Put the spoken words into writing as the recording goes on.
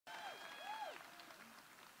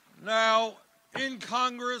Now, in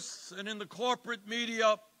Congress and in the corporate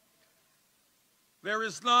media, there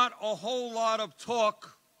is not a whole lot of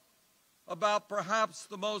talk about perhaps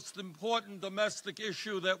the most important domestic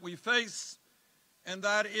issue that we face, and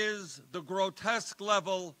that is the grotesque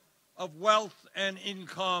level of wealth and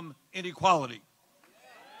income inequality.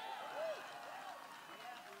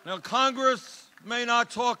 Now, Congress may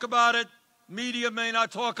not talk about it, media may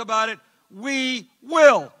not talk about it, we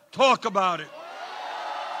will talk about it.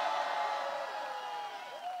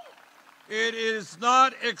 It is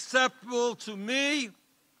not acceptable to me,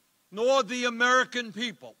 nor the American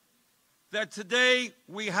people, that today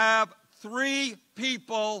we have 3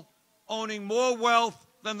 people owning more wealth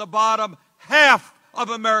than the bottom half of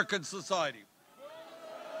American society.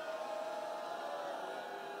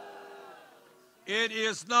 It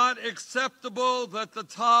is not acceptable that the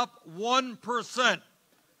top 1%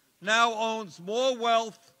 now owns more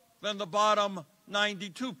wealth than the bottom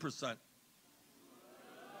 92%.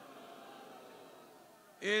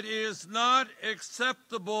 It is not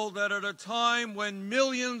acceptable that at a time when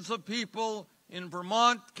millions of people in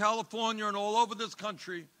Vermont, California, and all over this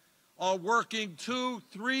country are working 2,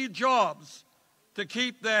 3 jobs to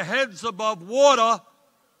keep their heads above water,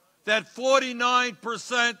 that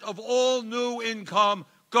 49% of all new income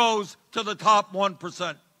goes to the top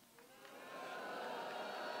 1%.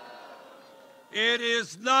 It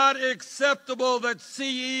is not acceptable that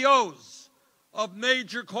CEOs of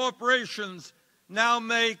major corporations now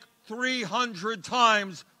make 300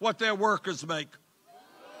 times what their workers make.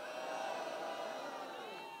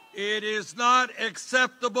 It is not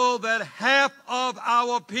acceptable that half of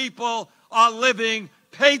our people are living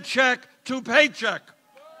paycheck to paycheck.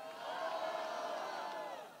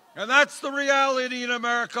 And that's the reality in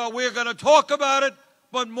America. We're going to talk about it,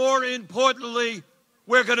 but more importantly,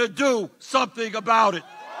 we're going to do something about it.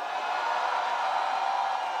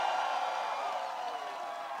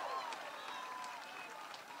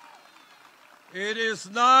 It is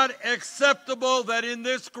not acceptable that in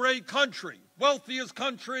this great country, wealthiest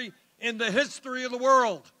country in the history of the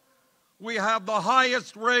world, we have the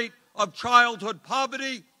highest rate of childhood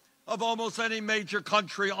poverty of almost any major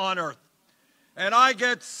country on earth. And I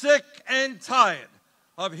get sick and tired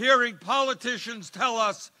of hearing politicians tell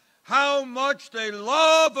us how much they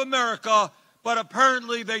love America, but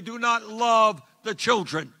apparently they do not love the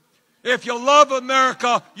children. If you love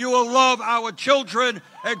America, you will love our children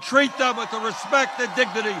and treat them with the respect and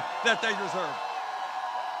dignity that they deserve.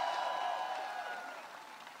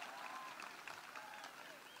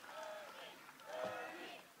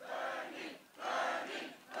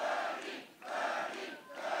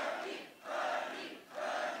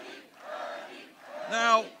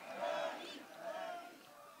 Now,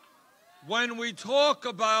 when we talk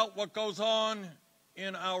about what goes on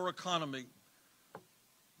in our economy,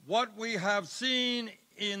 what we have seen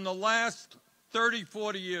in the last 30,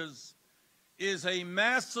 40 years is a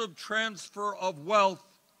massive transfer of wealth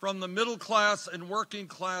from the middle class and working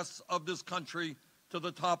class of this country to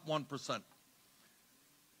the top 1%.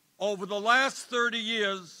 Over the last 30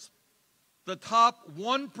 years, the top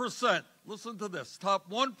 1%, listen to this, top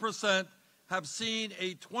 1% have seen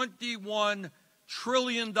a $21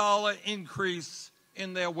 trillion increase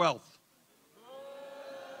in their wealth.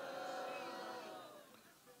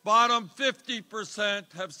 Bottom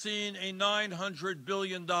 50% have seen a $900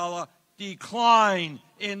 billion decline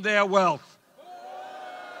in their wealth.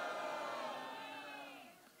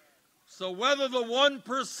 So whether the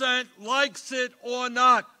 1% likes it or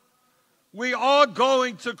not, we are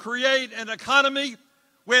going to create an economy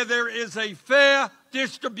where there is a fair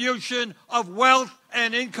distribution of wealth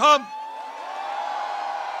and income.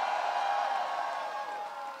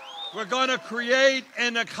 We're going to create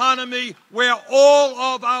an economy where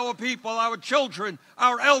all of our people, our children,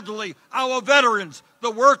 our elderly, our veterans, the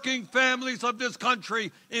working families of this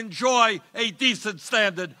country enjoy a decent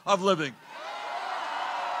standard of living.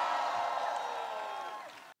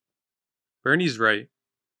 Bernie's right.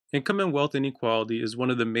 Income and wealth inequality is one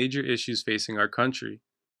of the major issues facing our country.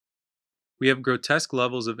 We have grotesque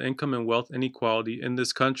levels of income and wealth inequality in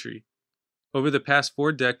this country. Over the past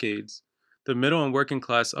 4 decades, the middle and working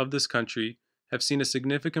class of this country have seen a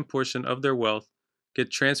significant portion of their wealth get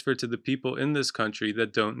transferred to the people in this country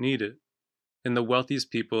that don't need it, and the wealthiest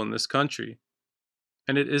people in this country.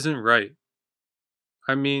 And it isn't right.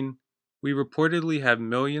 I mean, we reportedly have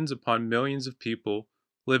millions upon millions of people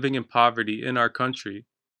living in poverty in our country.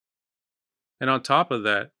 And on top of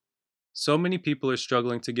that, so many people are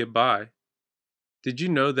struggling to get by. Did you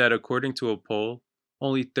know that according to a poll,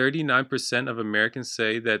 only 39% of Americans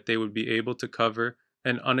say that they would be able to cover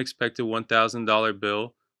an unexpected $1,000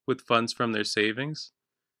 bill with funds from their savings?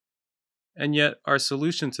 And yet, our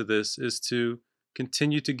solution to this is to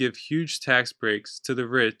continue to give huge tax breaks to the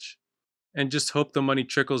rich and just hope the money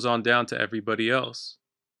trickles on down to everybody else.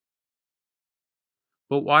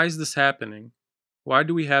 But why is this happening? Why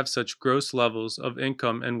do we have such gross levels of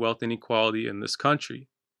income and wealth inequality in this country?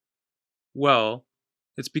 Well,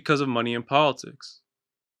 it's because of money in politics.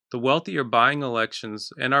 The wealthy are buying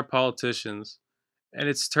elections and our politicians, and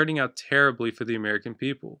it's turning out terribly for the American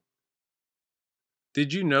people.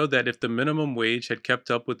 Did you know that if the minimum wage had kept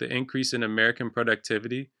up with the increase in American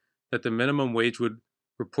productivity, that the minimum wage would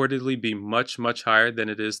reportedly be much, much higher than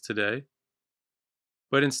it is today?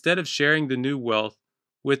 But instead of sharing the new wealth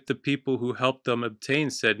with the people who helped them obtain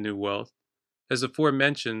said new wealth, as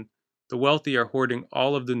aforementioned, the wealthy are hoarding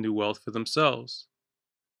all of the new wealth for themselves.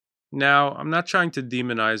 Now, I'm not trying to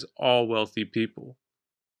demonize all wealthy people.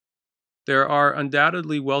 There are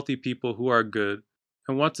undoubtedly wealthy people who are good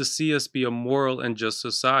and want to see us be a moral and just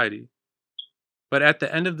society. But at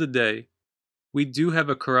the end of the day, we do have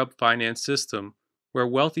a corrupt finance system where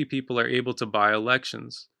wealthy people are able to buy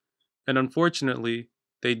elections. And unfortunately,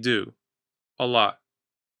 they do. A lot.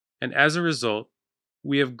 And as a result,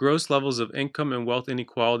 we have gross levels of income and wealth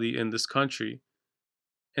inequality in this country.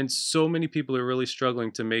 And so many people are really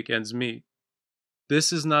struggling to make ends meet.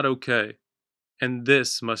 This is not okay. And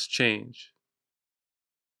this must change.